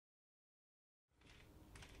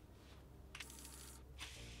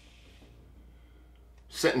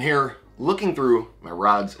sitting here looking through my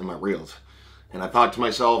rods and my reels, and I thought to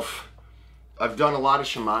myself, I've done a lot of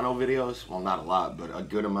Shimano videos, well, not a lot, but a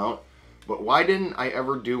good amount, but why didn't I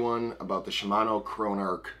ever do one about the Shimano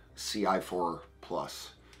Chronarch Ci4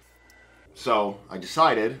 Plus? So I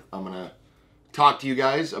decided I'm gonna talk to you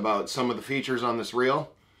guys about some of the features on this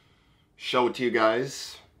reel, show it to you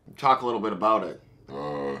guys, talk a little bit about it.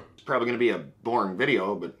 It's probably gonna be a boring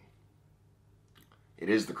video, but it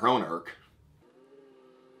is the Chronarch.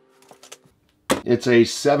 It's a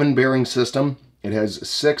 7-bearing system. It has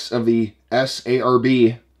 6 of the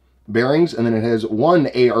SARB bearings, and then it has 1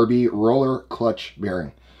 ARB roller clutch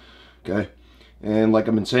bearing. Okay, and like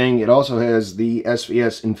I've been saying, it also has the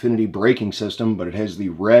SVS Infinity braking system, but it has the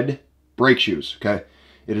red brake shoes. Okay,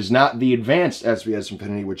 it is not the advanced SVS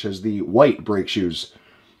Infinity, which has the white brake shoes.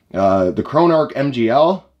 The Chronarch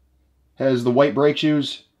MGL has the white brake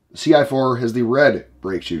shoes. Ci4 has the red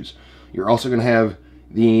brake shoes. You're also going to have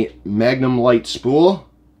the Magnum Light spool,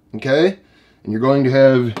 okay? And you're going to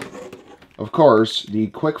have, of course, the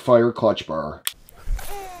quick fire clutch bar.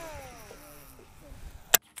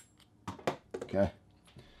 Okay.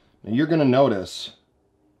 Now you're going to notice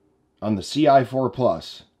on the Ci4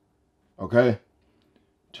 Plus, okay,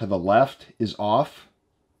 to the left is off,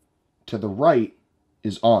 to the right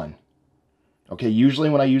is on. Okay, usually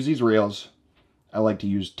when I use these reels, I like to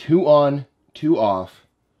use 2 on, 2 off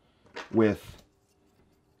with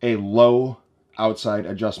a low outside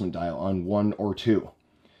adjustment dial on 1 or 2.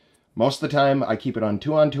 Most of the time I keep it on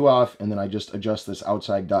 2 on, 2 off, and then I just adjust this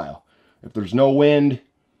outside dial. If there's no wind,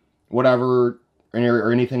 whatever,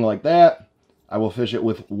 or anything like that, I will fish it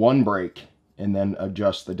with 1 brake and then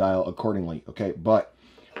adjust the dial accordingly. Okay, but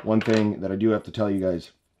one thing that I do have to tell you guys,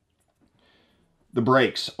 the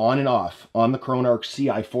brakes on and off on the Chronarch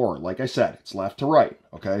Ci4, like I said, it's left to right,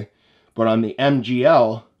 okay? But on the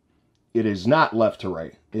MGL, it is not left to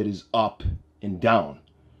right. It is up and down.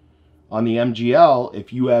 On the MGL,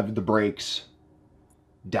 if you have the brakes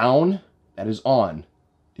down, that is on.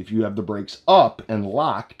 If you have the brakes up and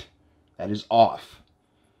locked, that is off.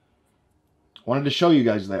 I wanted to show you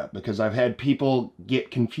guys that because I've had people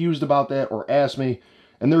get confused about that or ask me,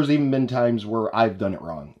 and there's even been times where I've done it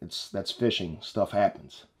wrong. That's fishing. Stuff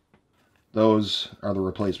happens. Those are the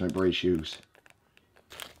replacement brake shoes.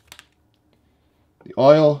 The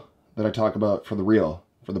oil that I talk about for the reel,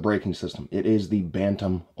 for the braking system, it is the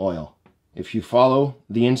Bantam oil. If you follow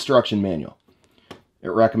the instruction manual, it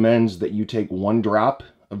recommends that you take 1 drop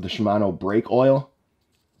of the Shimano brake oil,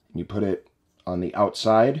 and you put it on the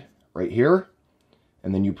outside right here,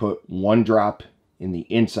 and then you put 1 drop in the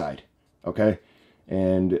inside, okay?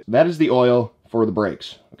 And that is the oil for the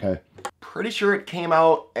brakes, okay? Pretty sure it came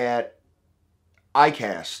out at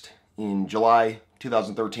ICAST in July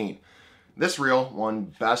 2013. This reel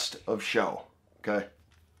won Best of Show, okay?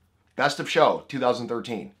 Best of Show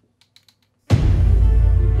 2013.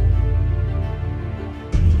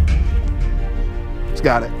 It's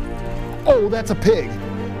got it. Oh, that's a pig.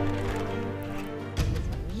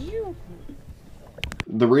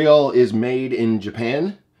 The reel is made in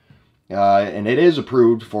Japan. And it is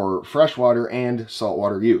approved for freshwater and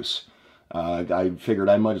saltwater use. I figured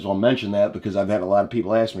I might as well mention that because I've had a lot of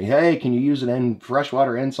people ask me, hey, can you use it in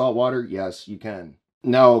freshwater and saltwater? Yes, you can.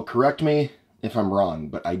 Now, correct me if I'm wrong,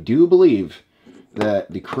 but I do believe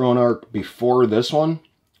that the Chronarch before this one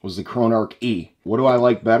was the Chronarch E. What do I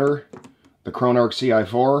like better? The Chronarch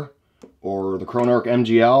Ci4 or the Chronarch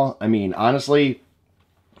MGL? I mean, honestly,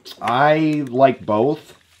 I like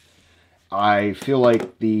both. I feel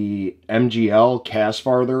like the MGL casts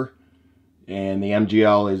farther, and the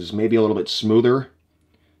MGL is maybe a little bit smoother.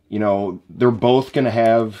 You know, they're both going to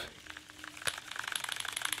have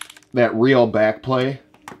that real back play.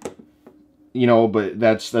 You know, but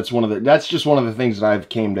that's just one of the things that I've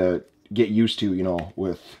came to get used to, you know,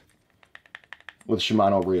 with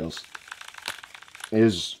Shimano reels.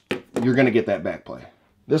 Is you're going to get that back play.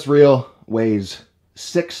 This reel weighs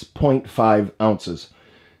 6.5 ounces.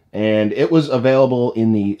 And it was available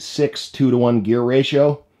in the 6:2-to-1 gear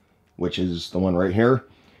ratio, which is the one right here,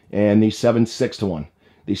 and the 7:6-to-1.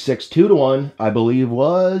 The 6:2-to-1, I believe,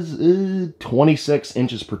 was 26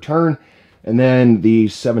 inches per turn, and then the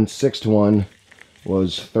 7:6-to-1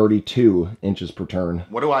 was 32 inches per turn.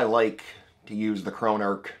 What do I like to use the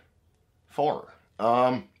Chronarch for?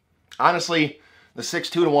 Honestly, the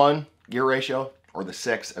 6:2-to-1 gear ratio, or the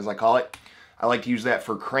 6 as I call it, I like to use that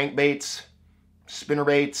for crankbaits, spinner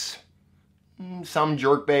baits, some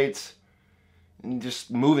jerk baits, and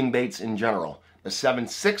just moving baits in general. The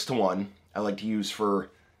 7:6-to-1 I like to use for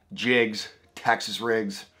jigs, Texas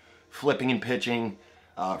rigs, flipping and pitching,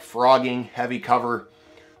 frogging, heavy cover,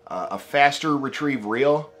 A faster retrieve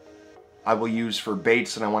reel I will use for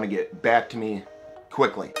baits that I want to get back to me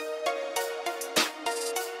quickly.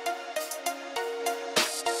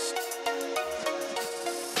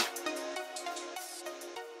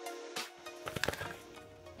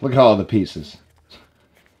 Look at all the pieces.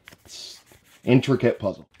 It's intricate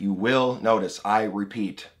puzzle. You will notice, I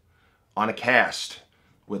repeat, on a cast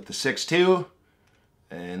with the 6.2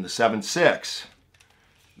 and the 7.6,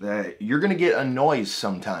 that you're gonna get a noise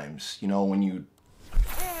sometimes, you know, when you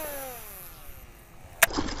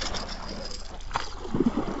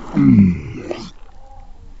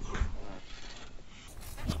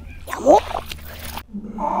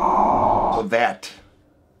so that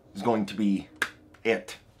is going to be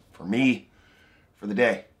it for me for the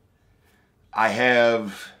day. I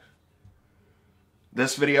have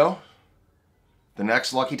this video, the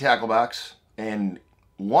next Lucky Tackle Box, and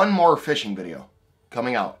one more fishing video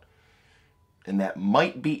coming out. And that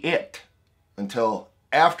might be it until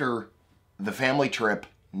after the family trip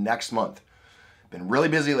next month. Been really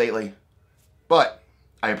busy lately, but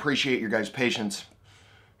I appreciate your guys' patience.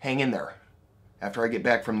 Hang in there. After I get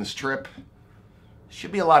back from this trip,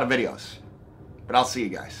 should be a lot of videos. But I'll see you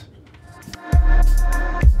guys.